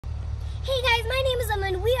Hey guys, my name is Emma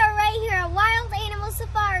and we are right here at Wild Animal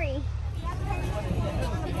Safari.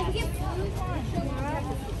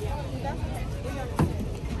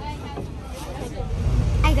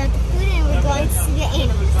 I got the food and we're going to see the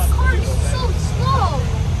animals. This car is so slow.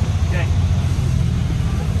 Okay.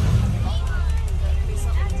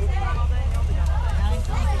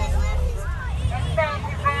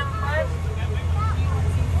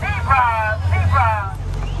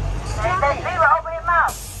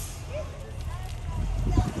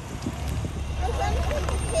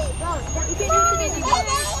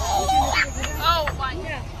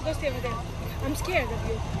 Go stay over there. I'm scared of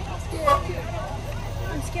you.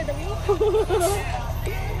 I'm scared of you.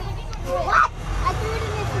 What? I threw it in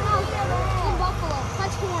his mouth. The buffalo.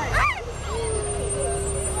 Touch horn.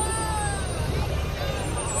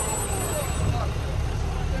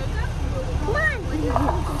 Come on. Is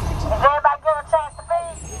everybody getting a chance to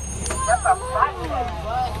feed? That's a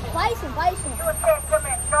bison. Bison. You would catch them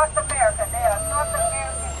in North America. They are North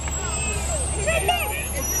American. It's right there.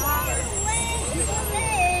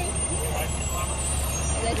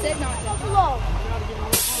 They said not. Buffalo.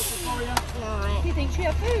 He thinks you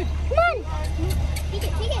have food. Come on. Take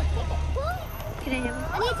it. Can I have it?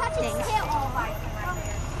 I need to touch its tail.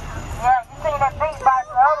 Yeah, you see that big bison,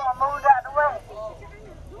 the other one moved out the way.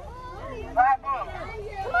 Right there.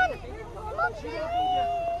 Come on.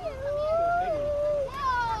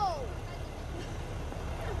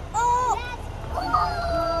 Oh,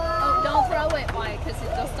 don't throw it, White, because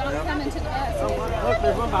it'll start coming to the bus. Look,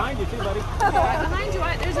 there's one behind you too, buddy. Right behind you,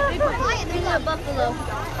 White. There's a big one. There's a buffalo.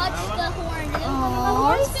 Touch the horn. The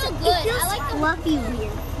horns feel good. I like the fluffy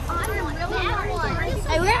weird. I want that one.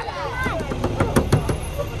 I wear that.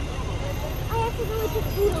 I have to go with the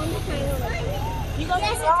food on the side. You gonna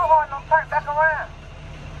get the horn, don't turn back around.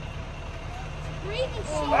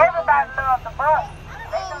 Everybody loves the bus.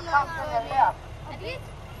 They don't come to the left. I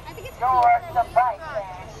think it's Yours the right,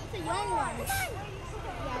 man. It's a young one.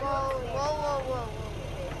 Whoa.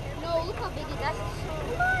 No, look how big it is.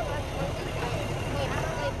 Wait.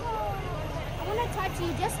 I want to touch you.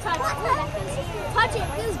 Just touch it. Touch it. It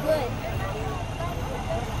feels good.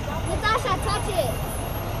 Natasha, touch it.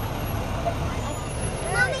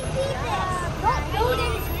 Mommy, keep this. Don't do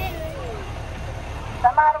this.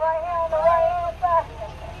 Somebody right here on the right hand side.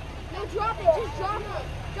 No, drop it. Just drop it.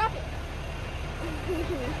 Drop it.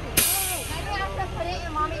 Maybe I have to put it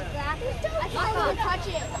in Mommy's lap. I can't touch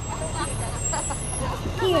it.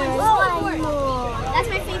 Here, one more. That's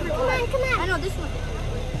my favorite one. Come on. I know this one.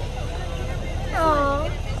 Oh,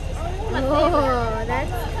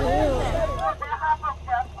 that's cool.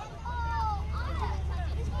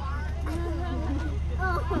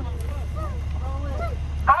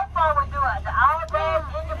 How far we do it? The hour days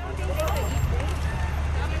in the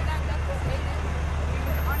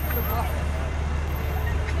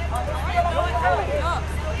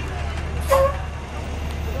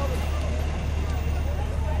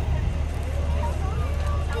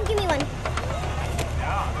Give me one.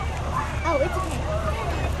 Oh, it's okay.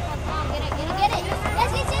 Get it. Yes.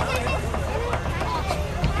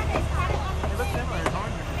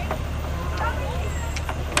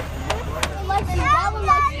 That one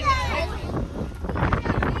likes you.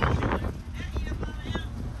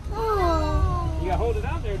 Oh. You gotta hold it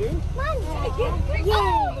out there, dude. Come on. Yay.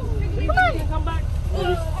 Come on. Come back.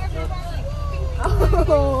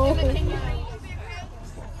 Oh.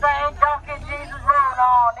 same donkey Jesus rode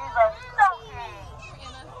on. These are donkeys.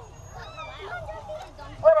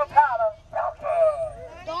 What do they call them?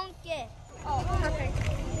 Donkey. Oh, perfect.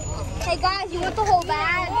 Hey guys, you want the whole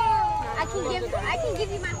bag? I can give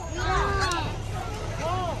you my whole bag.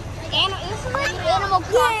 This is like Animal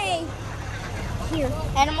Crossing. Here,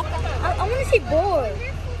 Animal Crossing. I want to see boy.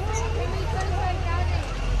 She's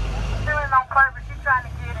doing it on purpose. She's trying to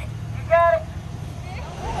get it. You got it?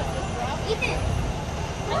 Ethan.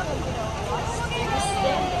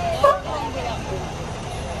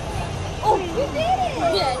 Oh, you did it.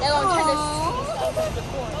 Yeah, they're going to try to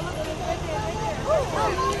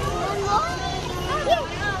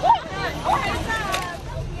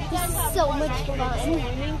This is so much fun.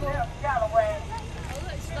 Galloway.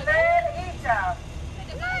 Then each of.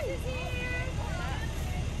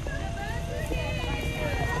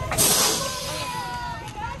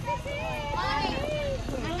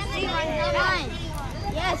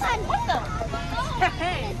 Yes. What the?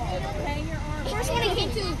 First one I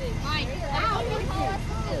came to. Mine.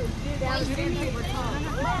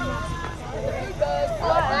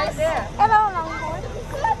 Right there. Hello, Longhorn.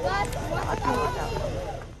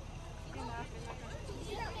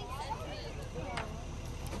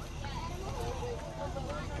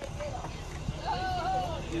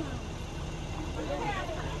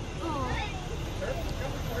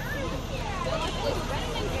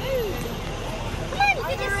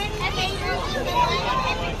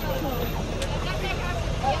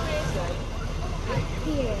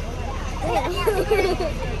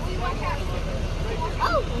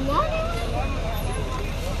 Oh, banana.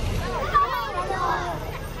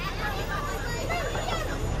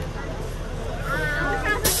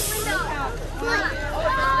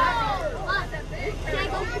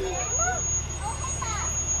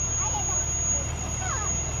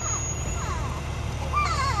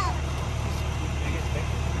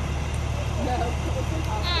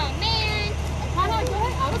 Oh man!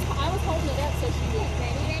 I was holding it up so she didn't.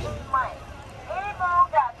 Ready? Mike, any move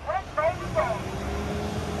got good baby day.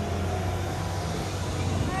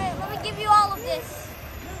 Alright, let me give you all of this.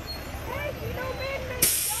 Hey, you know man-made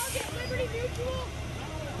dog at Liberty Mutual?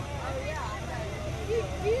 Oh yeah. Do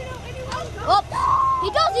you know anyone? Oh, he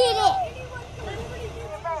does eat it. Anyone from Liberty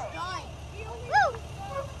Mutual? Woo!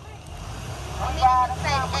 I'm gonna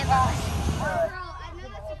fed everyone. Girl, I know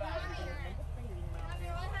that's a monster.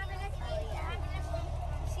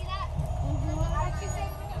 See that? How did you say?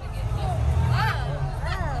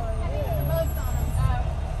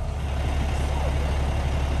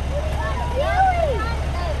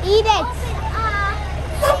 Eat it.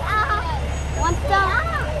 Want some?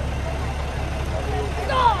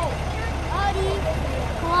 No. Buddy,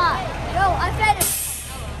 come on. No, I fed him.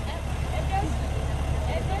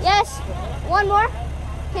 Yes. One more.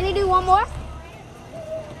 Can you do one more?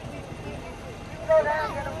 Go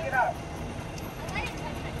down, get him, get up.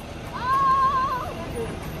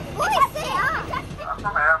 What is that? I'm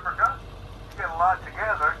from Africa. You get a lot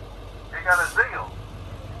together. You got a zeal.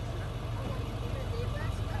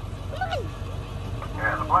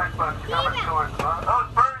 Yeah, the black buck's coming towards us. Those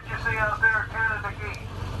birds you see out there are Canada geese.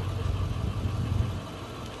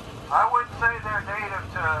 I wouldn't say they're native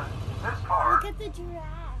to this part. Look at the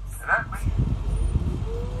giraffes. And that means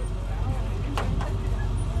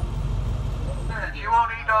you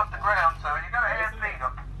won't eat off the ground, so you gotta hand feed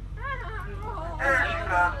them. There she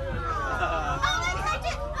comes.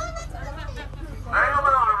 Say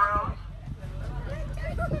hello to Rose.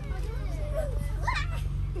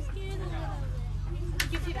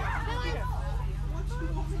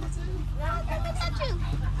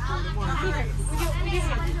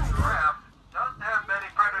 Giraffe doesn't have many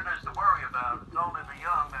predators to worry about. It's only the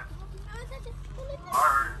young that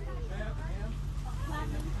are.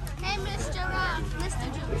 Hey, Mr.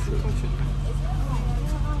 Juice.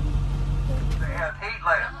 They have heat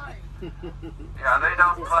lamps. Yeah, they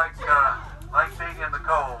don't like being in the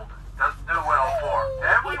cold. Doesn't do well for them.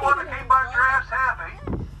 And we want to keep our giraffes happy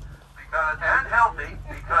and healthy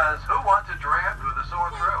because who wants a giraffe with a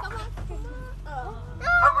sore throat?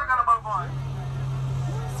 But we're gonna move on.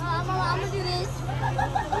 So I'm gonna do this.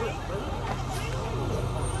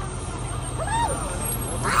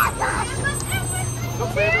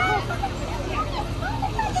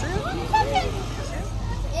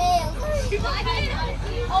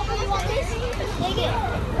 Oh, you want this? Take it.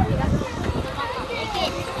 Take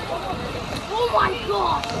it. Oh my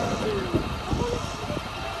god!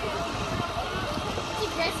 It's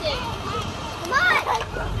aggressive. Come on!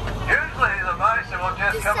 Usually the bison will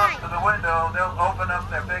just come up to the window, they'll open up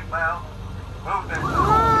their big mouth, move their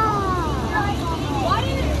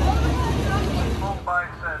full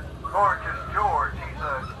bison, gorgeous George, he's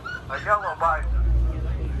a yellow bison.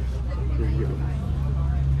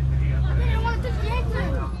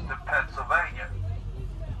 To Pennsylvania.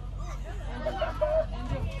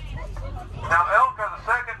 Now elk are the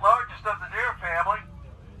second largest of the deer family.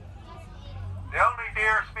 The only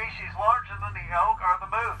deer species larger than the elk are the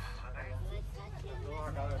moose.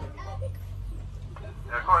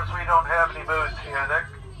 Now, of course, we don't have any moose here.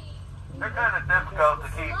 They're kind of difficult to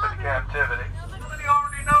keep in captivity. You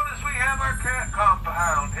already noticed we have our cat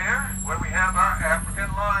compound here, where we have our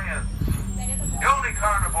African lions. The only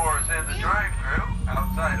carnivores in the drive-thru,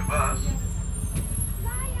 outside of us.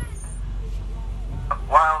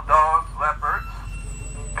 Wild dogs, leopards,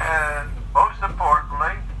 and most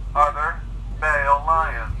importantly, other male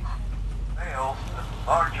lions. Males, the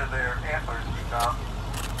larger their antlers become.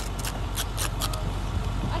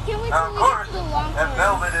 I can't wait Now, till of we get course, to the long that part.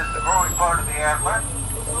 velvet is the growing part of the antler.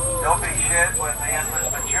 They'll be shed when the antlers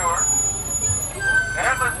mature.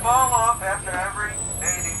 Antlers fall off after every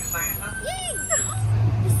mating season. Yay!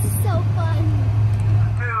 This is so fun.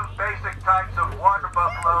 Two basic types of water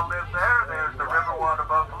buffalo live there. There's the river water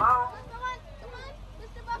buffalo. Come on,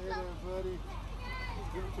 Mr. Buffalo.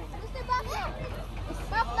 Mr. Buffalo.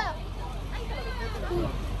 Buffalo.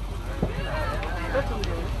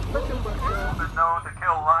 Been known to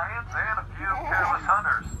kill lions and a few careless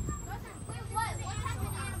hunters.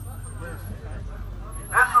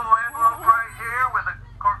 This little antelope right here with the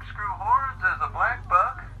corkscrew horns is a black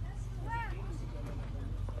buck.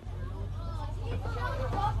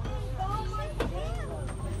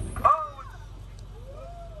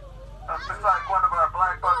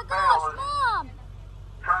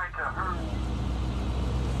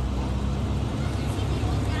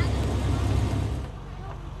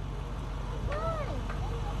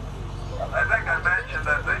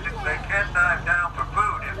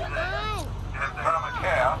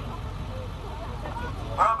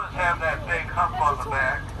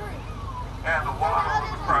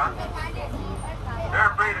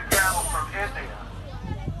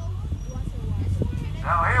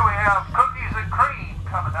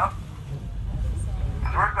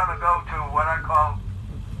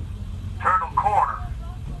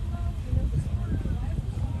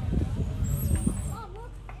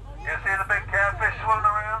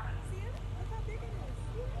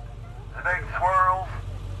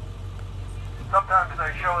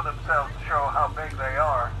 they show themselves to show how big they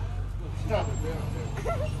are. What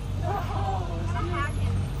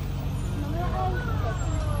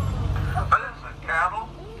is it? Cattle?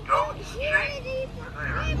 Goats? Sheep?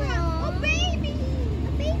 A baby!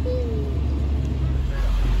 A baby!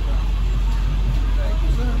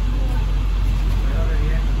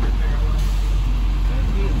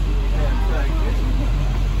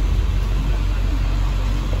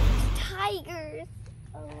 Tigers!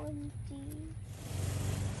 OMG.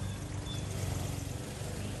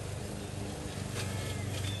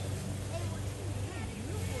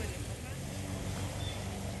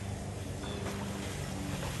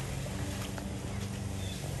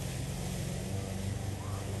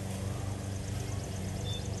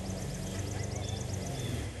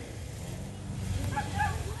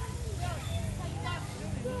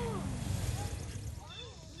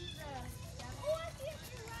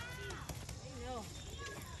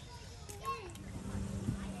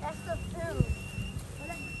 That's the food.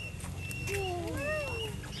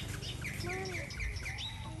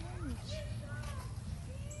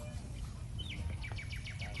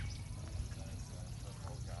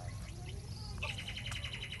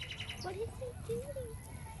 What is he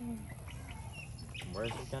doing?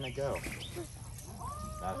 Where's he gonna go?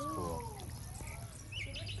 That's cool.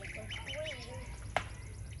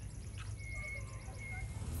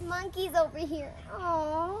 Monkey's over here.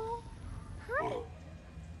 Aww. Hi.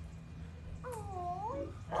 Aww.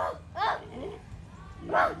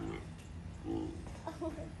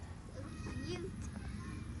 Cute.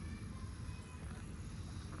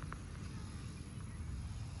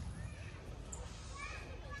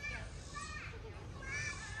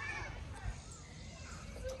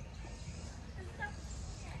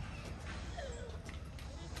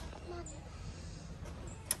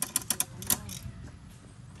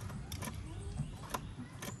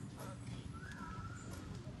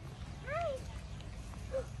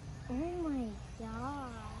 Oh my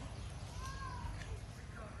god.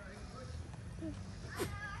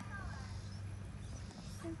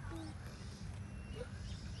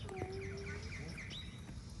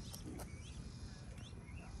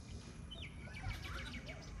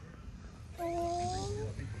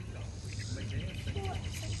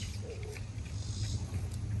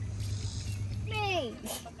 Hey,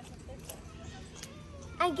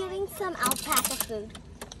 I'm getting some alpaca food.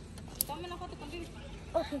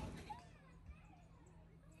 Okay.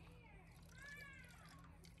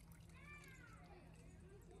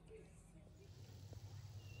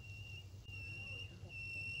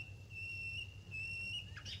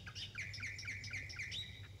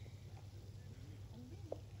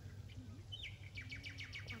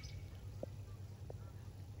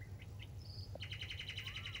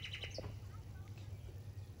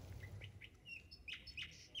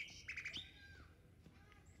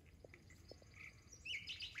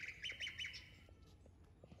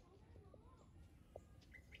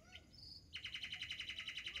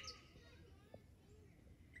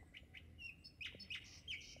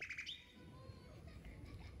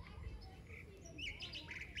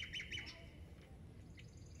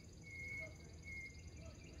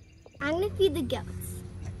 I'm gonna feed the goats.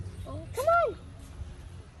 Oh, come on!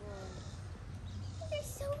 They're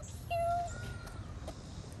so cute!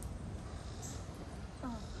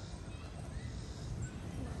 Oh.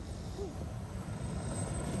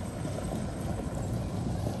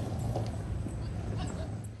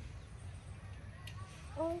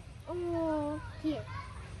 Oh, here.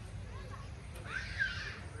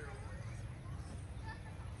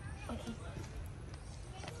 Okay.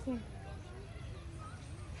 Here.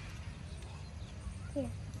 Here.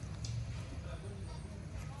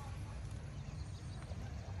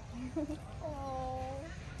 Oh.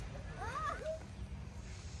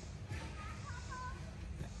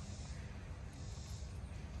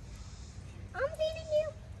 I'm feeding you.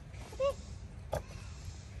 Okay.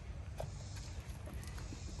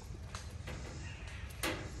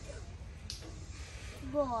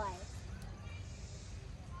 Boy.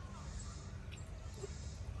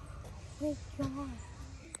 Oh my God.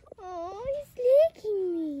 Oh, he's licking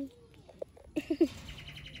me.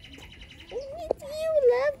 You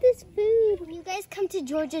love this food. When you guys come to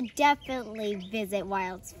Georgia, definitely visit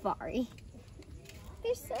Wild Safari.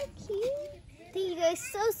 They're so cute. Thank you guys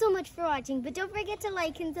so much for watching, but don't forget to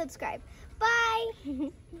like and subscribe.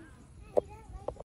 Bye.